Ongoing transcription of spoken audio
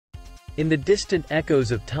In the distant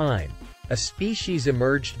echoes of time, a species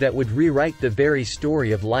emerged that would rewrite the very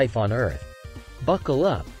story of life on Earth. Buckle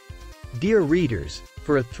up, dear readers,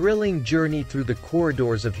 for a thrilling journey through the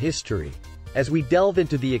corridors of history, as we delve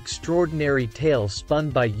into the extraordinary tale spun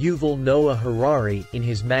by Yuval Noah Harari in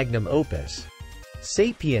his magnum opus,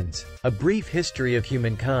 Sapiens, A Brief History of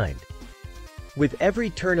Humankind. With every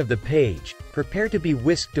turn of the page, prepare to be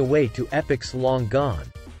whisked away to epochs long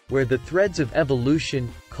gone, where the threads of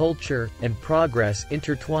evolution, culture, and progress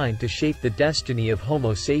intertwine to shape the destiny of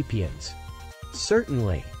Homo sapiens.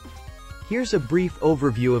 Certainly. Here's a brief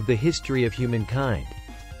overview of the history of humankind.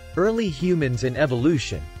 Early humans and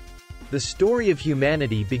evolution. The story of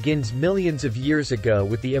humanity begins millions of years ago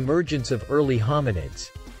with the emergence of early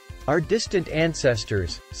hominids. Our distant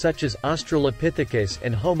ancestors, such as Australopithecus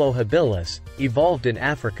and Homo habilis, evolved in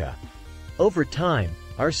Africa. Over time,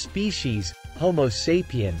 our species, Homo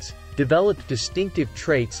sapiens, developed distinctive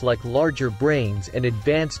traits like larger brains and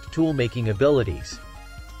advanced tool-making abilities.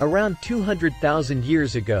 Around 200,000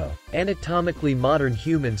 years ago, anatomically modern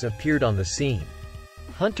humans appeared on the scene.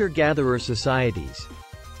 Hunter-gatherer societies.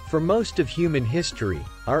 For most of human history,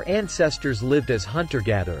 our ancestors lived as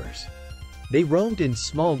hunter-gatherers. They roamed in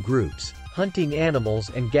small groups, hunting animals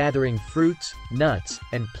and gathering fruits, nuts,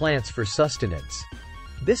 and plants for sustenance.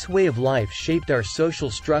 This way of life shaped our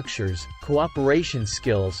social structures, cooperation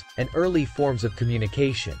skills, and early forms of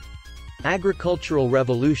communication. Agricultural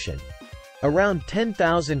revolution. Around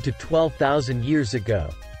 10,000 to 12,000 years ago,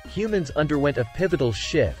 humans underwent a pivotal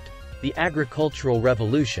shift, the agricultural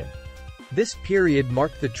revolution. This period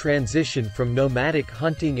marked the transition from nomadic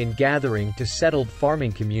hunting and gathering to settled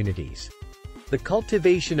farming communities. The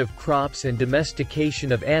cultivation of crops and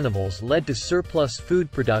domestication of animals led to surplus food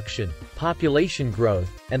production, population growth,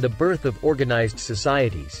 and the birth of organized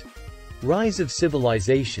societies. Rise of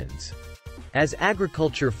civilizations. As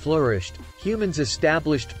agriculture flourished, humans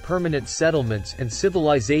established permanent settlements and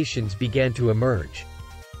civilizations began to emerge.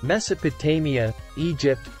 Mesopotamia,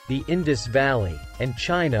 Egypt, the Indus Valley, and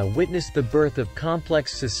China witnessed the birth of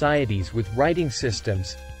complex societies with writing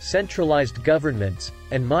systems, centralized governments,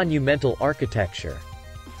 and monumental architecture.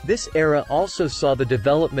 This era also saw the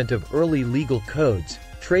development of early legal codes,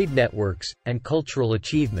 trade networks, and cultural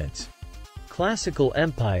achievements. Classical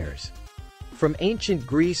empires. From ancient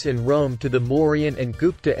Greece and Rome to the Mauryan and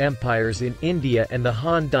Gupta empires in India and the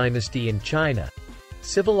Han dynasty in China,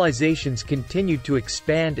 civilizations continued to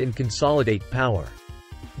expand and consolidate power.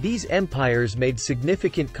 These empires made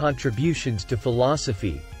significant contributions to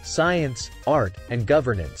philosophy, science, art, and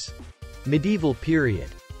governance. Medieval period.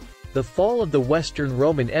 The fall of the Western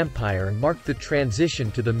Roman Empire marked the transition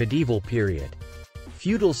to the medieval period.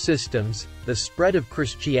 Feudal systems, the spread of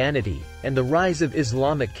Christianity, and the rise of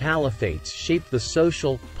Islamic caliphates shaped the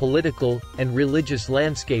social, political, and religious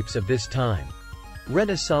landscapes of this time.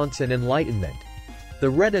 Renaissance and Enlightenment. The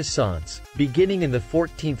Renaissance, beginning in the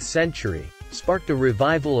 14th century, sparked a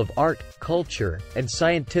revival of art, culture, and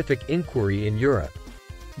scientific inquiry in Europe.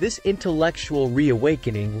 This intellectual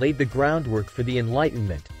reawakening laid the groundwork for the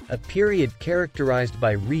Enlightenment, a period characterized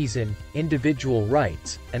by reason, individual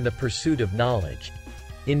rights, and the pursuit of knowledge.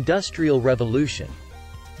 Industrial Revolution.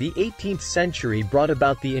 The 18th century brought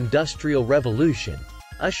about the Industrial Revolution,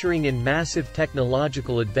 ushering in massive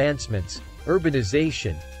technological advancements,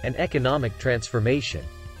 urbanization, and economic transformation.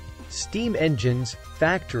 Steam engines,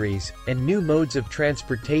 factories, and new modes of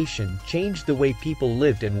transportation changed the way people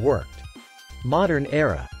lived and worked. Modern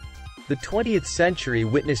era. The 20th century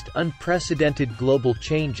witnessed unprecedented global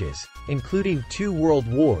changes, including 2 world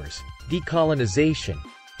wars, decolonization,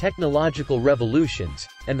 technological revolutions,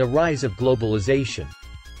 and the rise of globalization.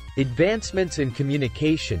 Advancements in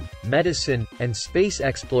communication, medicine, and space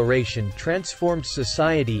exploration transformed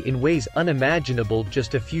society in ways unimaginable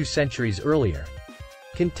just a few centuries earlier.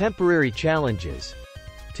 Contemporary challenges.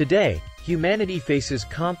 Today, humanity faces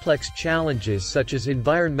complex challenges such as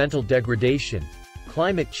environmental degradation,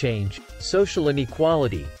 climate change, social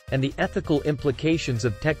inequality, and the ethical implications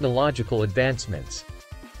of technological advancements.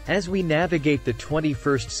 As we navigate the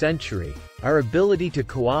 21st century, our ability to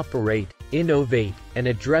cooperate, innovate, and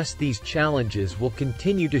address these challenges will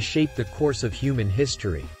continue to shape the course of human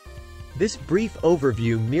history. This brief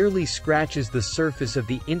overview merely scratches the surface of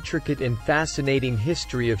the intricate and fascinating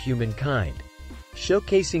history of humankind,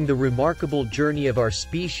 showcasing the remarkable journey of our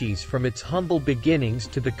species from its humble beginnings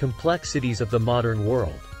to the complexities of the modern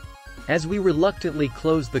world. As we reluctantly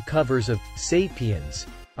close the covers of Sapiens,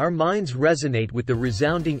 our minds resonate with the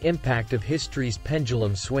resounding impact of history's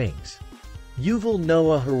pendulum swings. Yuval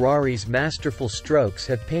Noah Harari's masterful strokes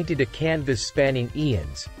have painted a canvas spanning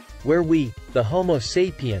eons, where we, the Homo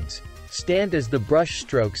sapiens, stand as the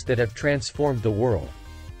brushstrokes that have transformed the world.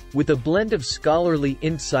 With a blend of scholarly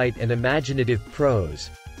insight and imaginative prose,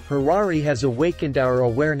 Harari has awakened our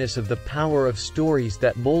awareness of the power of stories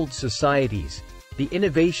that mold societies, the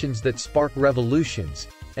innovations that spark revolutions,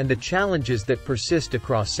 and the challenges that persist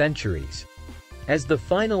across centuries. As the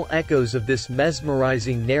final echoes of this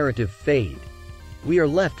mesmerizing narrative fade, we are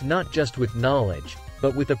left not just with knowledge,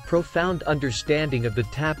 but with a profound understanding of the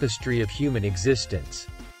tapestry of human existence.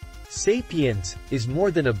 Sapiens is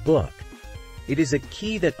more than a book. It is a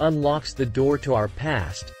key that unlocks the door to our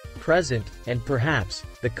past, present, and perhaps,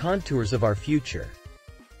 the contours of our future.